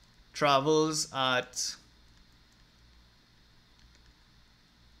travels at,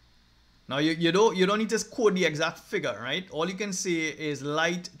 now you don't need to quote the exact figure, right? All you can say is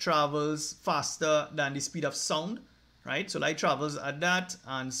light travels faster than the speed of sound, right? So light travels at that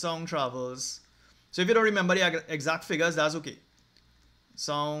and sound travels. So if you don't remember the exact figures, that's okay.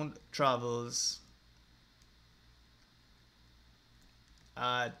 Sound travels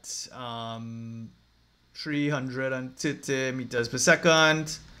at 330 meters per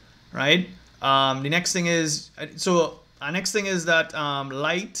second, right? The next thing is, so our next thing is that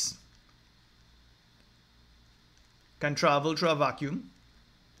light can travel through a vacuum.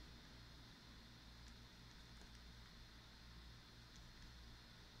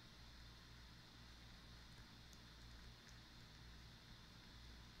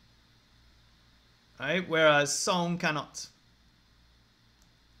 Right, whereas sound cannot.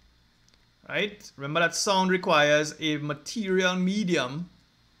 Right? Remember that sound requires a material medium,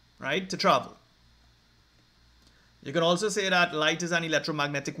 right, to travel. You can also say that light is an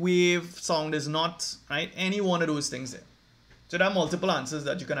electromagnetic wave, sound is not, right? Any one of those things there. So there are multiple answers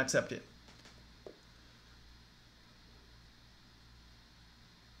that you can accept here.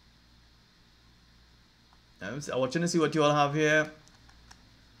 I'm watching to see what you all have here.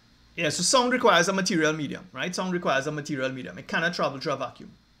 Yeah, so sound requires a material medium, right? Sound requires a material medium. It cannot travel through a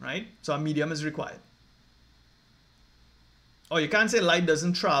vacuum, right? So a medium is required. Or you can't say light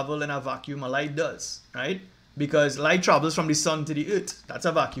doesn't travel in a vacuum, a light does, right? Because light travels from the sun to the earth. That's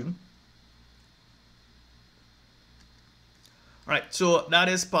a vacuum. All right, so that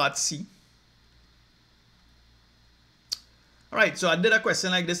is part C. All right, so I did a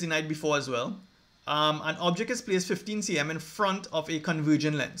question like this the night before as well. An object is placed 15 cm in front of a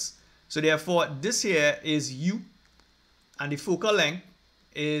convergent lens. So therefore, this here is U, and the focal length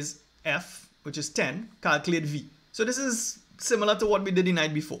is F, which is 10. Calculate V. So this is similar to what we did the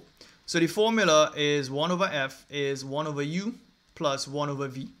night before. So the formula is 1 over F is 1 over U plus 1 over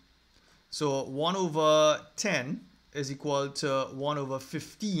V. So 1 over 10 is equal to 1 over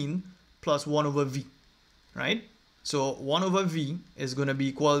 15 plus 1 over V, right? So 1 over V is going to be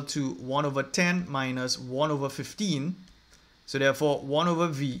equal to 1 over 10 minus 1 over 15. So therefore 1 over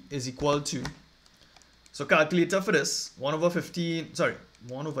V is equal to, so calculator for this, 1 over 15, sorry,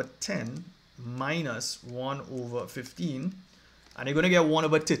 1 over 10 minus 1 over 15, and you're going to get 1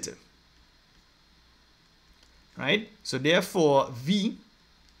 over 30. Right? So therefore V,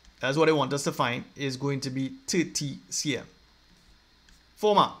 that's what I want us to find, is going to be 30 cm.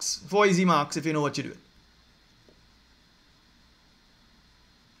 4 marks, 4 easy marks if you know what you're doing.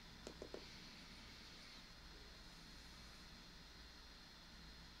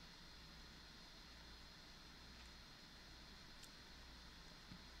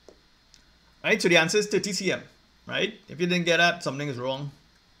 Right, so the answer is 30 cm, right? If you didn't get that, something is wrong,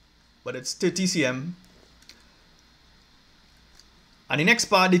 but it's 30 cm. And the next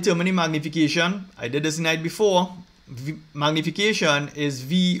part, determining magnification. I did this the night before. Magnification is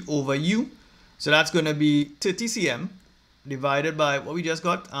V over U. So that's going to be 30 cm divided by what we just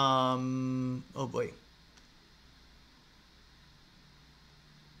got. Oh boy.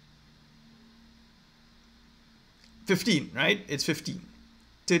 $15, right? It's 15.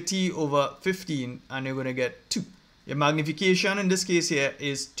 30 over 15, and you're going to get 2. Your magnification in this case here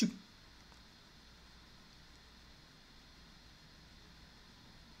is 2.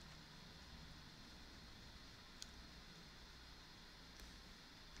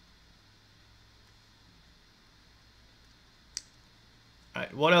 All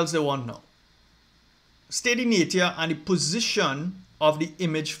right, what else they want now? State the nature and the position of the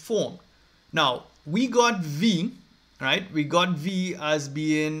image formed. Now, we got V, right? We got V as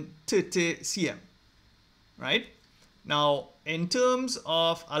being 30 cm, right? Now, in terms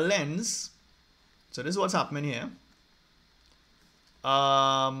of a lens, so this is what's happening here.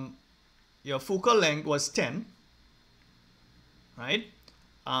 Your focal length was 10, right?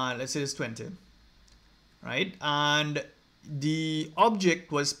 Let's say it's 20, right? And the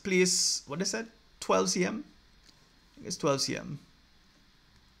object was placed, what is that? 12 cm? I think it's 12 cm.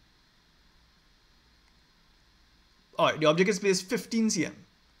 All right, the object is placed 15 cm.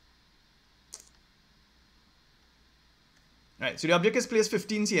 Right, so the object is placed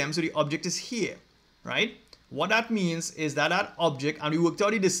 15 cm, so the object is here, right? What that means is that that object, and we worked out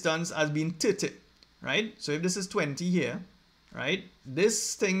the distance as being 30, right? So if this is 20 here, right,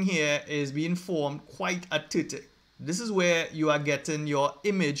 this thing here is being formed quite at 30. This is where you are getting your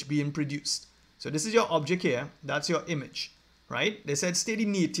image being produced. So this is your object here, that's your image, right? They said state the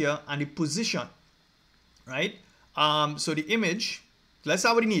nature and the position, right? So the image, let's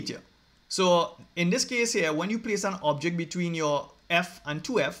start with the nature. So in this case here, when you place an object between your F and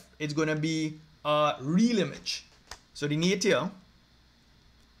 2F, it's going to be a real image. So the nature,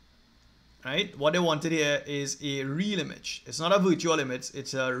 right, what they wanted here is a real image. It's not a virtual image,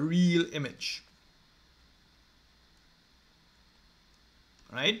 it's a real image.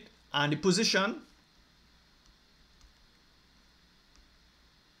 Right? And the position,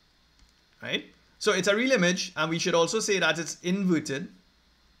 right? So it's a real image, and we should also say that it's inverted.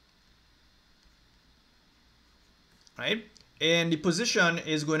 Right? And the position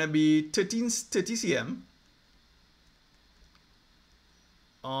is going to be 30 cm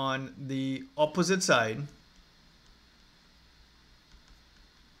on the opposite side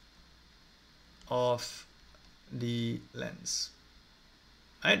of the lens.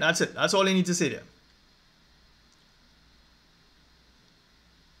 Right? That's it. That's all I need to say there.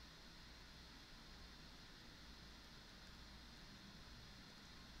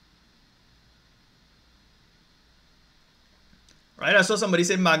 Right, I saw somebody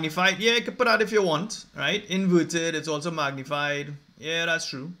say magnified. Yeah, you can put that if you want, right? Inverted, it's also magnified. Yeah, that's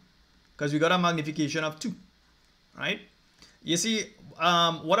true. Because we got a magnification of 2, right? You see,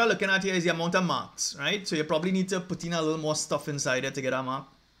 what I'm looking at here is the amount of marks, right? So you probably need to put in a little more stuff inside it to get a mark.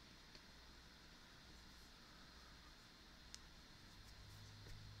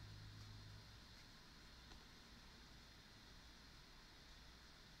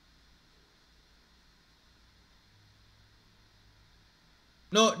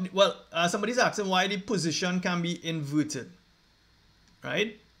 No, well, somebody's asking why the position can be inverted,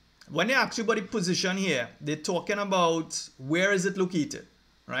 right? When they ask you about the position here, they're talking about where is it located,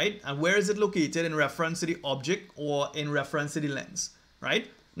 right? And where is it located in reference to the object or in reference to the lens, right?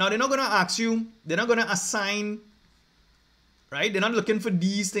 Now, they're not going to ask you, they're not going to assign, right? They're not looking for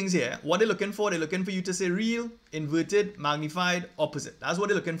these things here. What they're looking for you to say real, inverted, magnified, opposite. That's what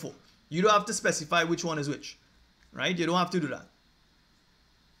they're looking for. You don't have to specify which one is which, right? You don't have to do that.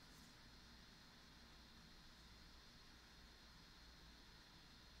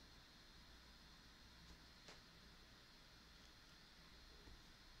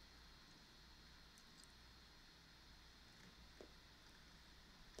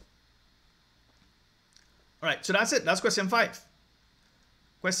 All right, so that's it. That's question 5.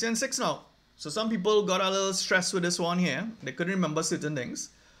 Question 6 now. So some people got a little stressed with this one here. They couldn't remember certain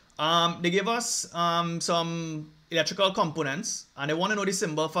things. They gave us some electrical components, and they want to know the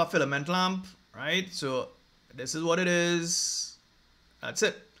symbol for a filament lamp, right? So this is what it is. That's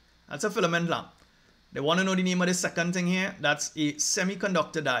it. That's a filament lamp. They want to know the name of the second thing here. That's a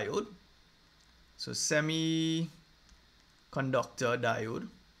semiconductor diode. So semiconductor diode.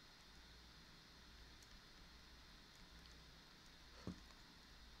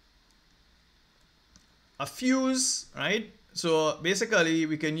 A fuse, right? So basically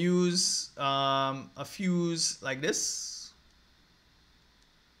we can use a fuse like this,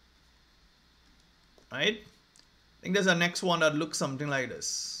 right? I think there's a next one that looks something like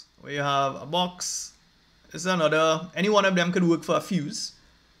this, where you have a box. This is another, any one of them could work for a fuse,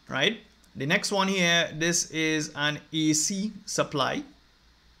 right? The next one here, this is an AC supply,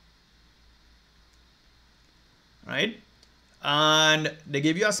 right? And they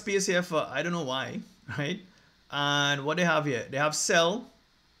give you a space here for, I don't know why, right? And what they have here, they have cell.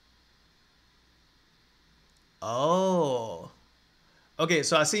 Oh, okay,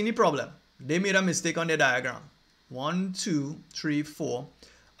 so I see the problem. They made a mistake on their diagram. 1, 2, 3, 4.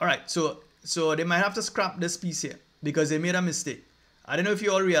 All right, so they might have to scrap this piece here because they made a mistake. I don't know if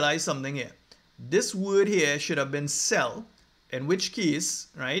you all realize something here. This word here should have been cell, in which case,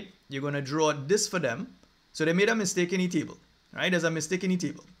 right, you're going to draw this for them. So they made a mistake in the table, right? There's a mistake in the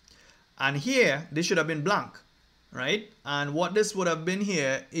table. And here, this should have been blank, right? And what this would have been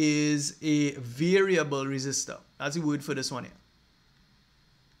here is a variable resistor. That's the word for this one here.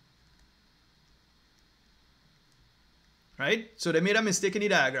 Right? So they made a mistake in the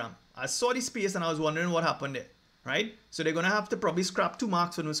diagram. I saw the space and I was wondering what happened there, right? So they're going to have to probably scrap 2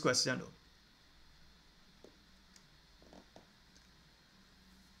 marks for this question though.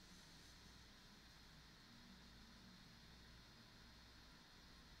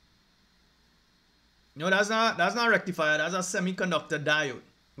 No, that's not a rectifier. That's a semiconductor diode.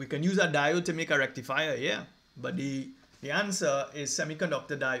 We can use a diode to make a rectifier, yeah. But the The answer is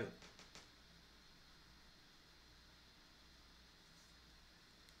semiconductor diode.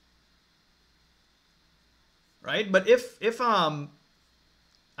 Right? But if I'm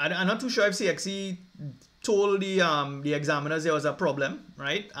not too sure if CXE told the examiners there was a problem,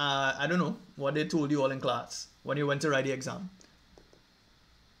 right? I don't know what they told you all in class when you went to write the exam.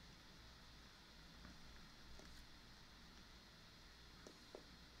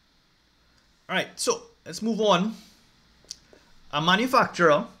 All right, so let's move on. A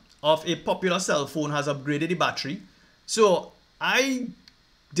manufacturer of a popular cell phone has upgraded the battery. So I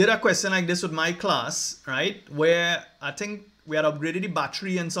did a question like this with my class, right? Where I think we had upgraded the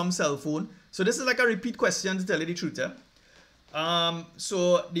battery in some cell phone. So this is like a repeat question to tell you the truth.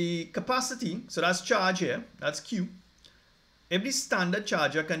 So the capacity, so that's charge here, that's Q. If the standard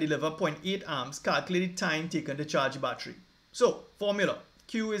charger can deliver 0.8 amps, calculate the time taken to charge the battery. So formula,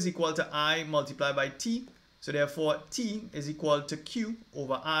 Q is equal to I multiplied by T. So therefore T is equal to Q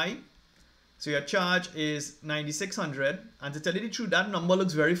over I. So your charge is 9600. And to tell you the truth, that number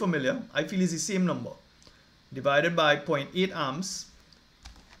looks very familiar. I feel it's the same number. Divided by 0.8 amps.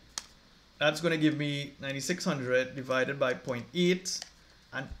 That's going to give me 9600 divided by 0.8.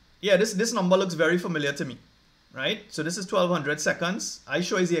 And yeah, this number looks very familiar to me. Right? So this is 1200 seconds. I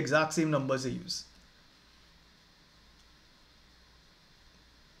show you the exact same numbers they use.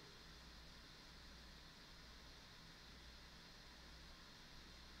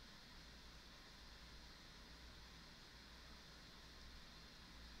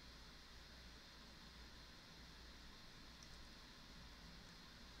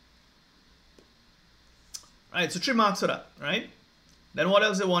 Right, so 3 marks for that, right? Then what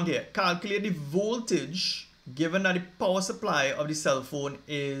else they want here? Calculate the voltage given that the power supply of the cell phone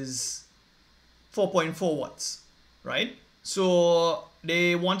is 4.4 watts, right? So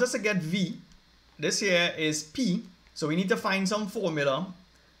they want us to get V. This here is P. So we need to find some formula.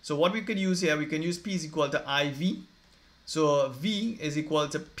 So what we could use here, we can use P is equal to IV. So V is equal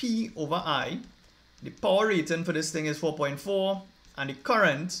to P over I. The power rating for this thing is 4.4. And the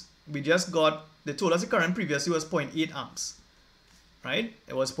current, we just got, they told us the current previously was 0.8 amps. Right?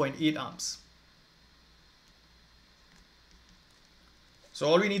 It was 0.8 amps. So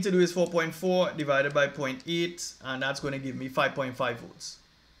all we need to do is 4.4 divided by 0.8, and that's going to give me 5.5 volts.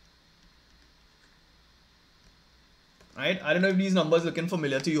 Right? I don't know if these numbers looking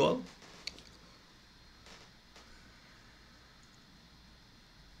familiar to you all.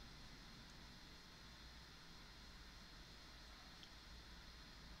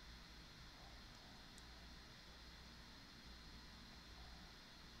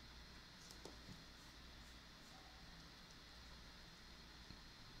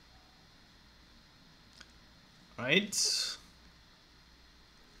 Right?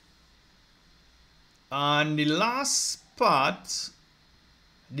 And the last part,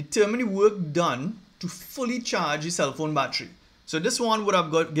 determine the work done to fully charge the cell phone battery. So this one would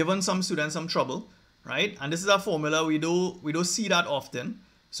have given some students some trouble, right? And this is a formula we don't see that often.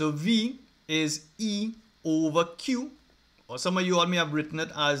 So V is E over Q, or some of you all may have written it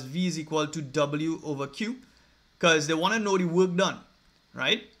as V is equal to W over Q, because they want to know the work done,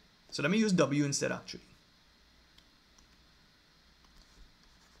 right? So let me use W instead actually.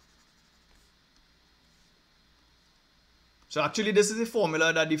 So actually this is a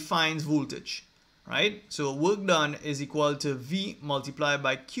formula that defines voltage, right? So work done is equal to V multiplied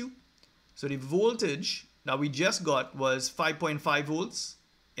by Q. So the voltage that we just got was 5.5 volts.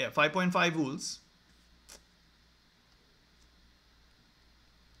 Yeah, 5.5 volts.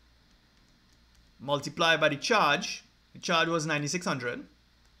 Multiplied by the charge. The charge was 9600.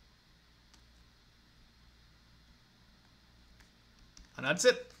 And that's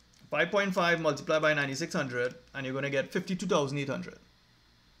it. 5.5 multiplied by 9600, and you're going to get 52,800.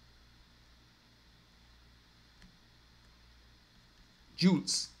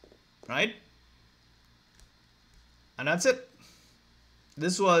 Joules, right? And that's it.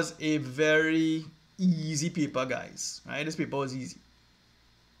 This was a very easy paper, guys, right? This paper was easy.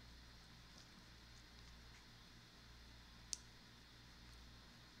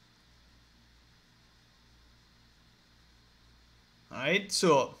 All right,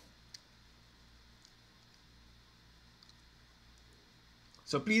 so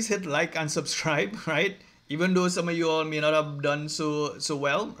please hit like and subscribe, right? Even though some of you all may not have done so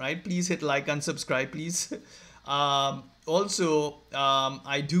well, right? Please hit like and subscribe, please. Also,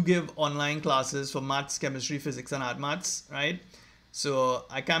 I do give online classes for maths, chemistry, physics, and art maths, right? So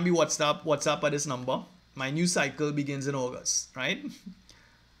I can be WhatsApp at this number. My new cycle begins in August, right?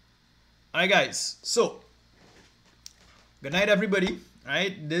 All right, guys. So good night, everybody.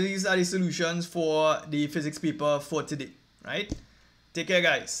 right? These are the solutions for the physics paper for today, right? Take care,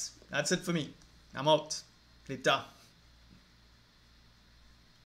 guys. That's it for me. I'm out. Later.